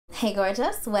Hey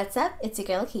gorgeous, what's up? It's your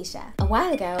girl Keisha. A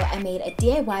while ago, I made a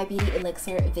DIY Beauty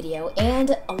Elixir video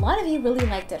and a lot of you really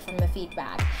liked it from the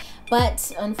feedback.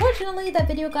 But unfortunately, that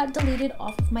video got deleted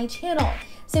off of my channel.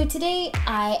 So today,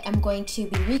 I am going to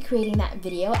be recreating that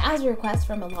video as a request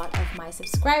from a lot of my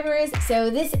subscribers.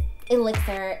 So this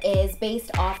elixir is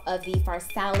based off of the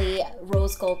Farsali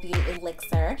Rose Gold Beauty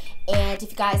Elixir. And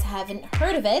if you guys haven't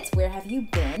heard of it, where have you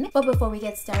been? But before we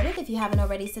get started, if you haven't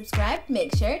already subscribed,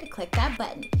 make sure to click that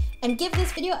button. And give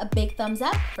this video a big thumbs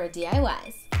up for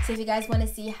DIYs. So if you guys want to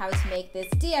see how to make this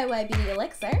DIY Beauty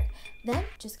Elixir, then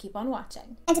just keep on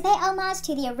watching. And to pay homage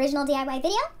to the original DIY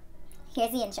video,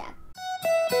 here's the intro.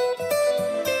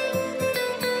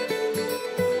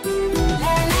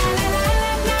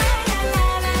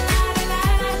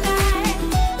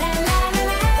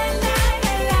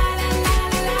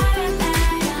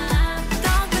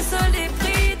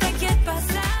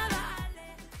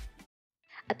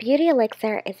 A beauty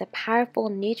elixir is a powerful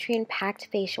nutrient-packed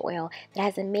facial oil that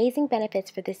has amazing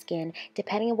benefits for the skin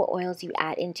depending on what oils you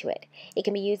add into it. It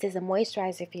can be used as a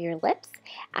moisturizer for your lips,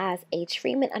 as a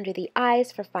treatment under the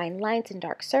eyes for fine lines and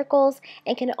dark circles,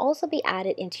 and can also be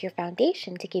added into your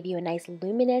foundation to give you a nice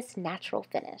luminous, natural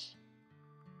finish.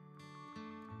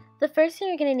 The first thing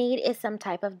you're going to need is some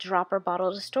type of dropper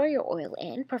bottle to store your oil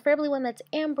in, preferably one that's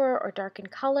amber or dark in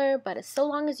color, but so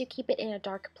long as you keep it in a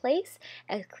dark place,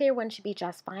 a clear one should be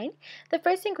just fine. The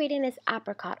first ingredient is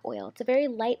apricot oil. It's a very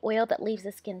light oil that leaves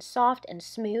the skin soft and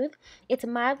smooth. It's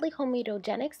mildly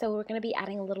comedogenic, so we're going to be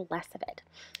adding a little less of it.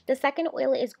 The second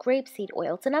oil is grapeseed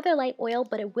oil. It's another light oil,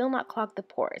 but it will not clog the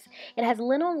pores. It has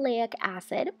linoleic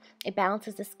acid. It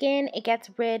balances the skin, it gets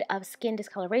rid of skin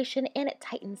discoloration, and it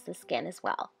tightens the skin as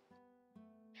well.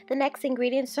 The next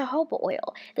ingredient is jojoba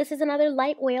oil. This is another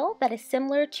light oil that is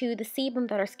similar to the sebum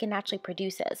that our skin naturally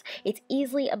produces. It's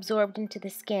easily absorbed into the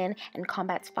skin and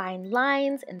combats fine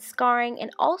lines and scarring,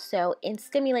 and also it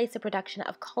stimulates the production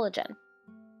of collagen.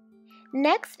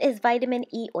 Next is vitamin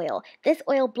E oil. This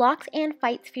oil blocks and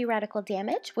fights free radical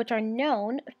damage, which are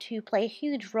known to play a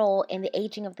huge role in the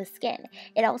aging of the skin.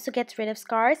 It also gets rid of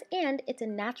scars, and it's a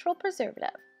natural preservative.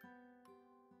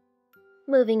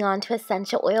 Moving on to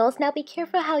essential oils. Now be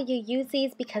careful how you use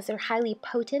these because they're highly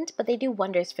potent, but they do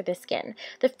wonders for the skin.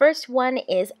 The first one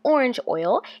is orange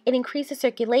oil. It increases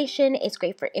circulation, it's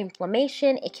great for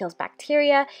inflammation, it kills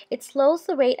bacteria, it slows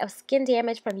the rate of skin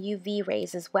damage from UV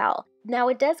rays as well. Now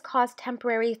it does cause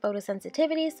temporary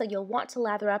photosensitivity, so you'll want to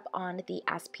lather up on the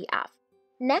SPF.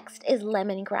 Next is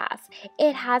lemongrass.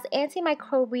 It has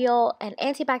antimicrobial and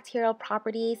antibacterial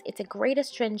properties. It's a great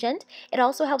astringent. It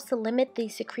also helps to limit the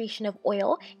secretion of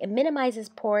oil. It minimizes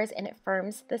pores and it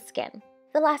firms the skin.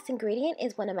 The last ingredient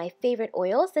is one of my favorite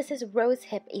oils. This is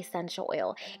Rosehip Essential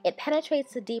Oil. It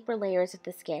penetrates the deeper layers of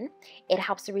the skin. It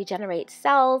helps to regenerate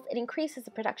cells. It increases the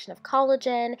production of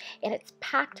collagen, and it's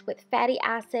packed with fatty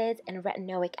acids and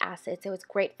retinoic acid, so it's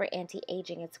great for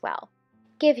anti-aging as well.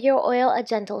 Give your oil a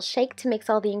gentle shake to mix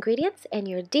all the ingredients, and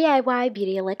your DIY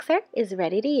Beauty Elixir is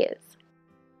ready to use.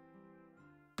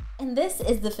 And this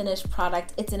is the finished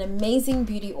product. It's an amazing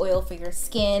beauty oil for your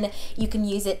skin. You can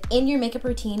use it in your makeup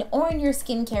routine or in your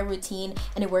skincare routine,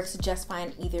 and it works just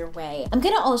fine either way. I'm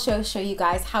gonna also show you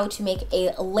guys how to make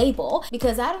a label,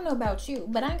 because I don't know about you,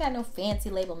 but I ain't got no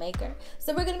fancy label maker.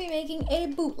 So we're gonna be making a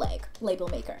bootleg label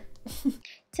maker.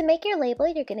 To make your label,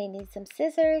 you're gonna need some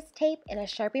scissors, tape, and a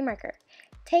Sharpie marker.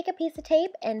 Take a piece of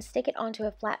tape and stick it onto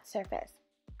a flat surface.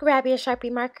 Grab your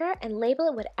Sharpie marker and label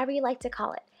it whatever you like to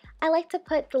call it. I like to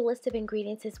put the list of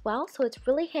ingredients as well, so it's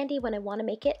really handy when I want to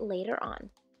make it later on.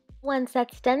 Once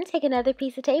that's done, take another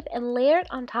piece of tape and layer it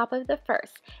on top of the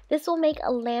first. This will make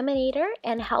a laminator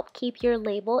and help keep your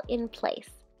label in place.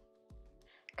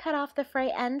 Cut off the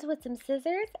fray ends with some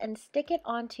scissors and stick it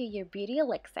onto your Beauty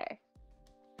Elixir.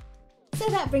 So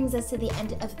that brings us to the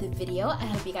end of the video. I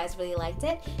hope you guys really liked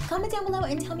it. Comment down below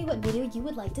and tell me what video you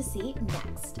would like to see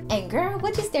next. And girl,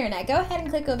 what you staring at? Go ahead and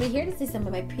click over here to see some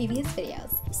of my previous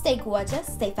videos. Stay gorgeous,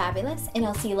 stay fabulous, and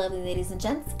I'll see you lovely ladies and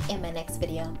gents in my next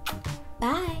video.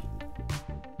 Bye!